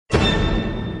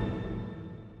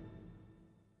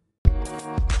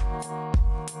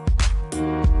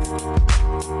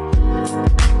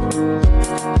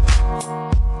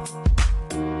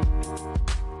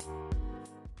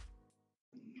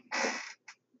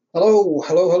Hello,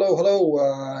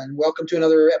 and welcome to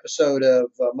another episode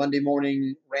of Monday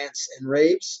Morning Rants and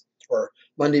Raves, or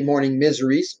Monday Morning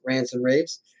Miseries, Rants and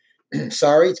Raves.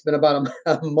 Sorry, it's been about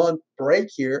a month break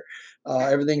here.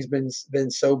 Everything's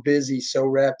been so busy, so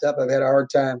wrapped up. I've had a hard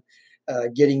time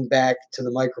getting back to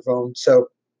the microphone. So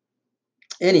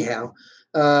anyhow,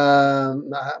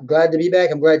 I'm glad to be back.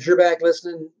 I'm glad you're back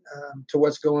listening to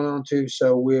what's going on too.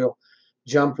 So we'll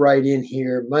jump right in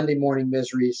here. Monday Morning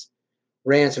Miseries,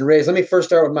 Rants and raves. Let me first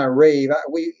start with my rave.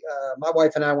 My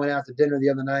wife and I went out to dinner the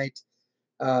other night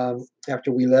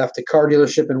after we left a car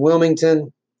dealership in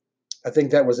Wilmington. I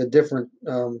think that was a different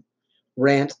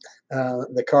rant,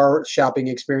 the car shopping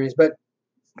experience. But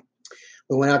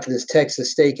we went out to this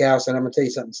Texas steakhouse, and I'm going to tell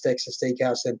you something. Texas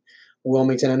steakhouse in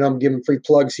Wilmington. I know I'm giving free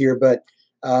plugs here, but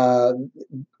uh,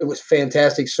 it was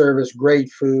fantastic service, great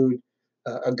food,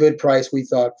 a good price we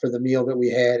thought for the meal that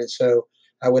we had, and so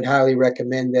I would highly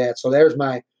recommend that. So there's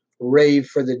my rave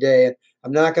for the day.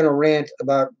 I'm not going to rant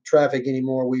about traffic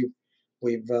anymore.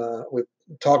 We've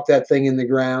talked that thing in the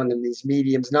ground, and these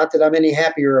mediums. Not that I'm any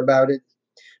happier about it.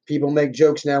 People make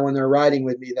jokes now when they're riding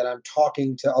with me that I'm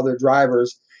talking to other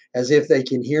drivers as if they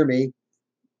can hear me.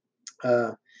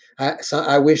 Uh,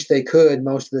 I wish they could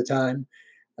most of the time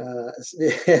uh,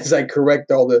 as I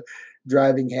correct all the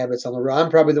driving habits on the road.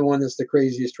 I'm probably the one that's the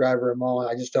craziest driver of them all.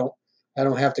 I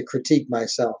don't have to critique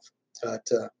myself. But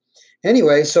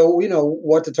anyway, so you know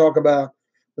what to talk about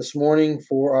this morning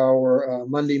for our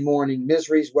Monday morning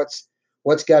miseries.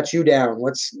 What's got you down?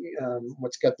 What's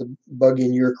got the bug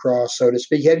in your cross, so to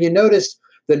speak? Have you noticed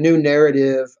the new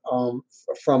narrative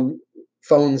from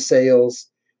phone sales?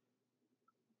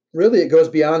 Really, it goes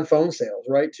beyond phone sales,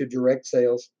 right, to direct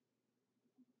sales.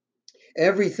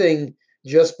 Everything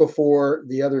just before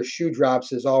the other shoe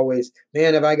drops is always,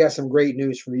 man, have I got some great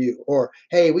news for you? Or,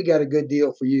 hey, we got a good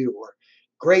deal for you. Or,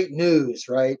 great news,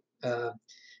 right?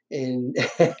 And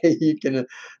you can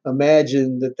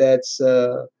imagine that that's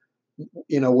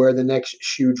where the next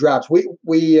shoe drops.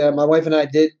 My wife and I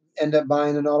did end up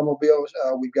buying an automobile.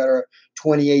 We've got our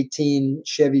 2018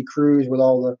 Chevy Cruze with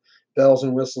all the bells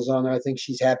and whistles on there. I think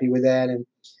she's happy with that, and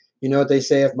you know what they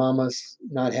say, if mama's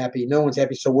not happy, no one's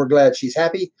happy. So we're glad she's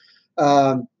happy.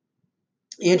 Um,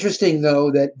 Interesting, though,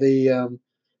 that the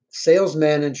sales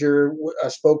manager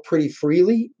spoke pretty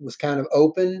freely, was kind of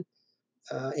open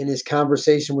in his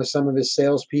conversation with some of his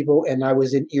salespeople, and I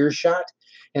was in earshot.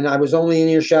 And I was only in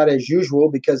earshot as usual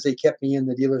because they kept me in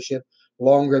the dealership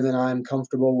longer than I'm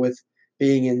comfortable with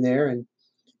being in there.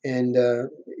 And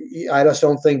I just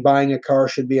don't think buying a car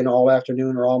should be an all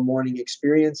afternoon or all morning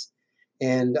experience.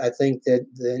 And I think that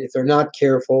if they're not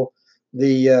careful,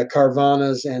 the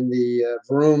Carvanas and the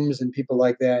Vrooms and people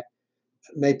like that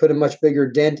may put a much bigger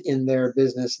dent in their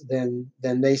business than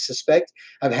they suspect.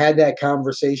 I've had that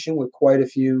conversation with quite a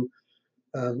few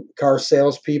car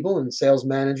salespeople and sales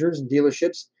managers and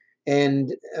dealerships,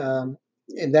 and um,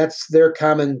 and that's their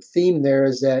common theme there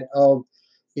is that, oh,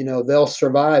 they'll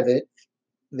survive it.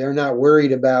 They're not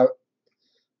worried about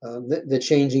the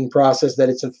changing process, that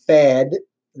it's a fad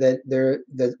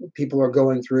that people are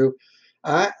going through.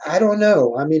 I don't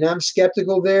know. I mean, I'm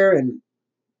skeptical there, and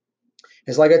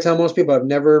it's like I tell most people, I've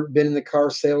never been in the car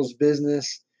sales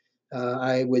business.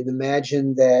 I would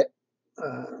imagine that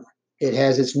uh, it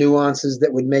has its nuances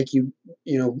that would make you,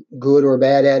 good or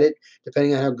bad at it,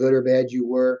 depending on how good or bad you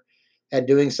were at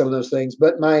doing some of those things.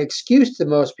 But my excuse to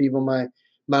most people,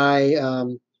 my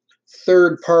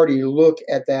third party look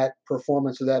at that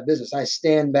performance of that business. I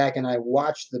stand back and I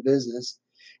watch the business,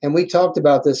 and we talked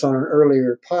about this on an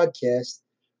earlier podcast.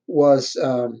 Was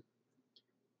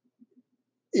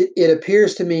it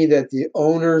appears to me that the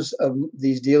owners of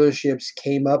these dealerships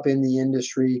came up in the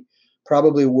industry,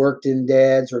 probably worked in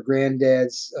dad's or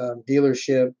granddad's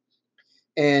dealership,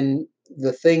 and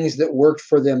the things that worked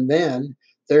for them then,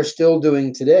 they're still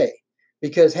doing today.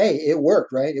 Because, hey, it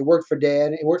worked, right? It worked for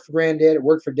dad, it worked for granddad, it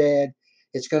worked for dad.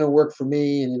 It's going to work for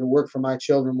me, and it'll work for my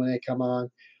children when they come on.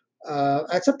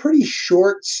 That's a pretty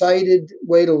short sighted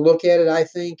way to look at it, I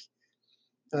think.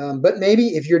 But maybe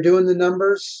if you're doing the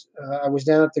numbers, I was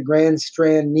down at the Grand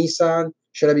Strand Nissan.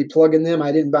 Should I be plugging them?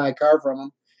 I didn't buy a car from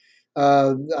them.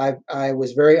 I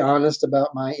was very honest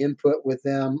about my input with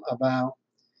them about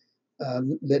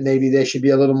that maybe they should be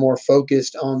a little more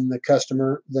focused on the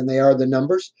customer than they are the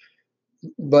numbers.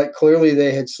 But clearly,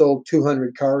 they had sold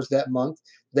 200 cars that month.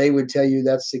 They would tell you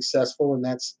that's successful and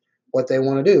that's what they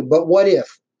want to do. But what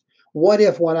if? What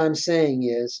if what I'm saying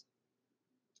is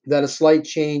that a slight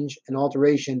change and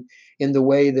alteration in the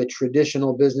way that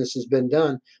traditional business has been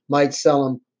done might sell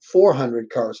them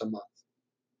 400 cars a month?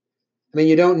 I mean,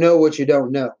 you don't know what you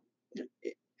don't know.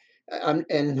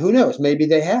 And who knows? Maybe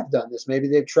they have done this. Maybe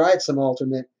they've tried some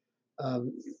alternate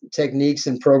um, techniques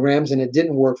and programs, and it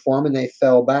didn't work for them, and they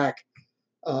fell back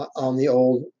on the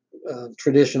old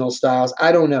traditional styles.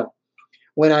 I don't know.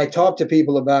 When I talk to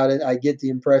people about it, I get the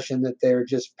impression that they're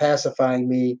just pacifying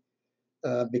me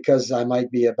because I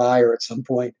might be a buyer at some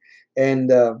point,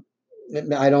 and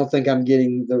I don't think I'm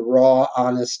getting the raw,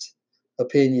 honest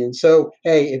opinion. So,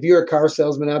 hey, if you're a car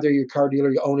salesman out there, you're a car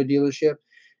dealer, you own a dealership,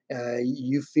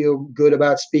 you feel good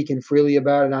about speaking freely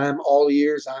about it. I'm all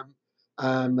ears.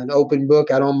 I'm an open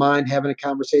book. I don't mind having a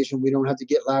conversation. We don't have to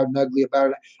get loud and ugly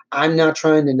about it. I'm not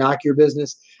trying to knock your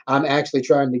business. I'm actually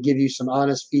trying to give you some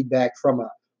honest feedback from a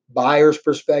buyer's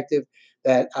perspective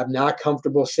that I'm not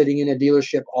comfortable sitting in a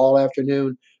dealership all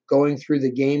afternoon going through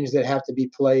the games that have to be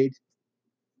played.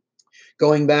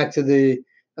 Going back to the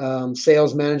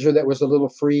sales manager that was a little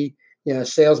free, a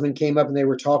salesman came up and they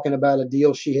were talking about a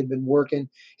deal she had been working,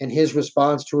 and his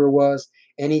response to her was,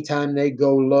 anytime they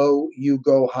go low, you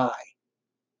go high.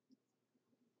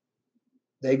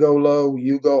 They go low,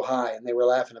 you go high. And they were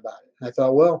laughing about it. And I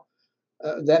thought, well,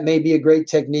 that may be a great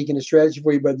technique and a strategy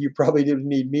for you, but you probably didn't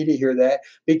need me to hear that,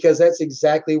 because that's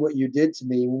exactly what you did to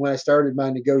me when I started my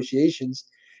negotiations,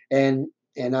 and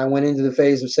I went into the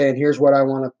phase of saying, "Here's what I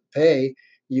want to pay."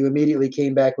 You immediately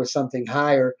came back with something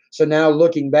higher. So now,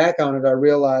 looking back on it, I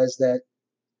realized that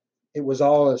it was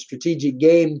all a strategic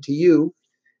game to you,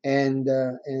 and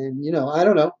I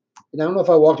don't know. And I don't know if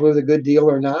I walked away with a good deal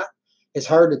or not. It's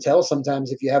hard to tell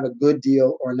sometimes if you have a good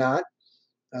deal or not.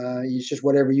 It's just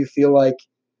whatever you feel like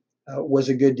was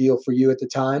a good deal for you at the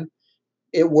time.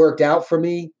 It worked out for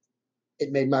me.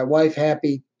 It made my wife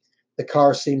happy. The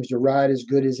car seems to ride as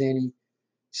good as any.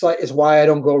 It's why I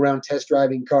don't go around test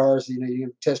driving cars. You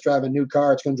can test drive a new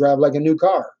car; it's going to drive like a new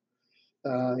car.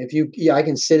 I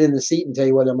can sit in the seat and tell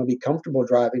you whether I'm going to be comfortable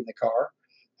driving the car.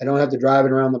 I don't have to drive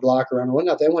it around the block around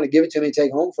whatnot. They want to give it to me,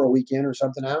 take home for a weekend or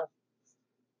something out.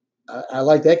 I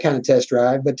like that kind of test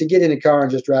drive, but to get in a car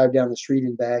and just drive down the street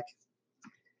and back,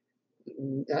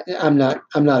 I'm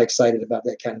not excited about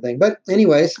that kind of thing. But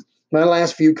anyways, my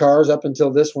last few cars up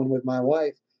until this one with my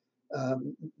wife,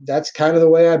 that's kind of the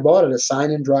way I bought it. A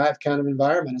sign and drive kind of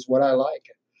environment is what I like.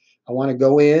 I want to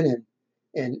go in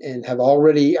and I've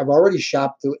already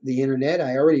shopped the internet.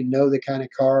 I already know the kind of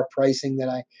car pricing that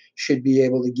I should be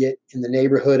able to get in the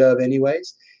neighborhood of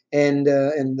anyways, and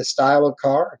the style of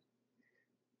car.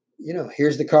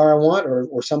 Here's the car I want,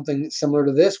 or something similar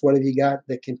to this. What have you got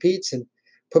that competes? And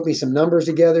put me some numbers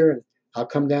together, and I'll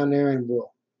come down there and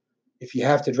if you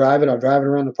have to drive it, I'll drive it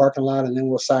around the parking lot, and then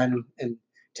we'll sign and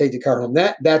take the car home.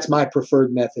 That's my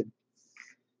preferred method,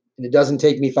 and it doesn't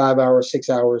take me 5 hours, 6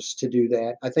 hours to do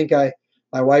that. I think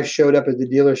my wife showed up at the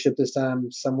dealership this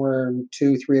time somewhere in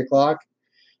 2, 3 o'clock.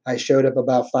 I showed up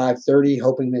about 5:30,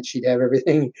 hoping that she'd have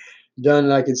everything done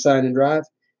and I could sign and drive.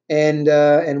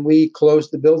 And we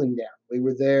closed the building down. We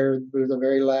were there. We were the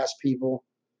very last people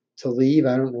to leave.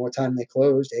 I don't know what time they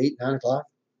closed, 8, 9 o'clock.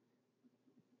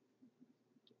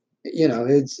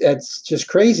 It's just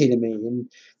crazy to me. And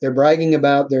they're bragging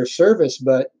about their service,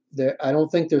 but I don't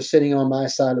think they're sitting on my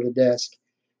side of the desk,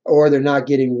 or they're not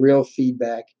getting real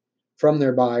feedback from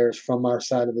their buyers from our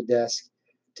side of the desk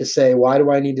to say, why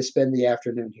do I need to spend the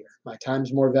afternoon here? My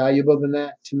time's more valuable than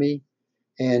that to me.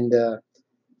 And,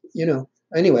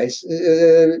 anyways,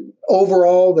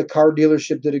 overall, the car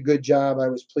dealership did a good job. I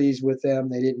was pleased with them.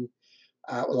 They didn't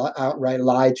outright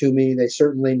lie to me. They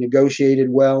certainly negotiated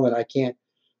well, and I can't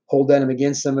hold them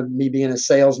against them of me being a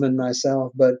salesman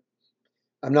myself. But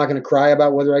I'm not going to cry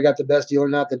about whether I got the best deal or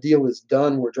not. The deal is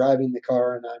done. We're driving the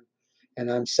car, and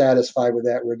I'm satisfied with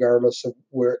that, regardless of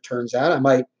where it turns out. I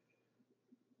might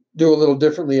do a little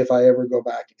differently if I ever go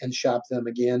back and shop them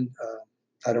again.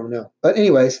 I don't know. But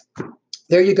anyways,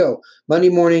 there you go. Monday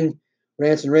morning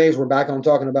rants and raves. We're back on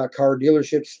talking about car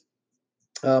dealerships.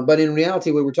 But in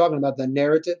reality, we were talking about the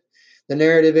narrative. The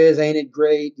narrative is, ain't it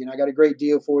great? I got a great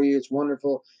deal for you. It's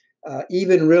wonderful.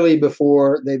 Even really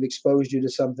before they've exposed you to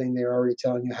something, they're already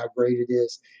telling you how great it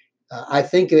is. I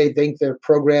think they think they're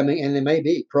programming, and they may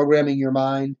be programming your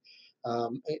mind,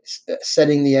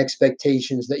 setting the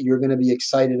expectations that you're going to be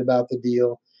excited about the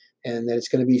deal and that it's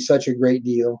going to be such a great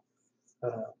deal.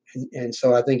 And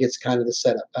so I think it's kind of the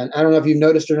setup. And I don't know if you've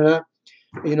noticed it or not.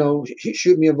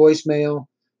 Shoot me a voicemail,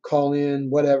 call in,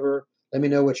 whatever. Let me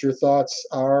know what your thoughts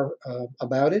are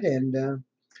about it. And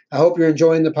I hope you're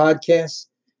enjoying the podcast.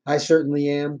 I certainly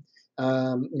am.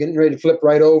 I'm getting ready to flip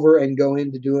right over and go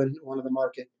into doing one of the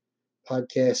market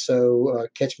podcasts. So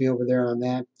catch me over there on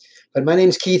that. But my name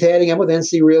is Keith Hadding. I'm with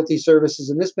NC Realty Services,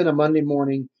 and this has been a Monday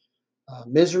morning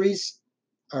miseries,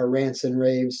 our rants and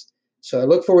raves. So I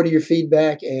look forward to your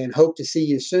feedback and hope to see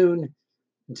you soon.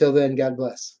 Until then, God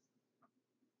bless.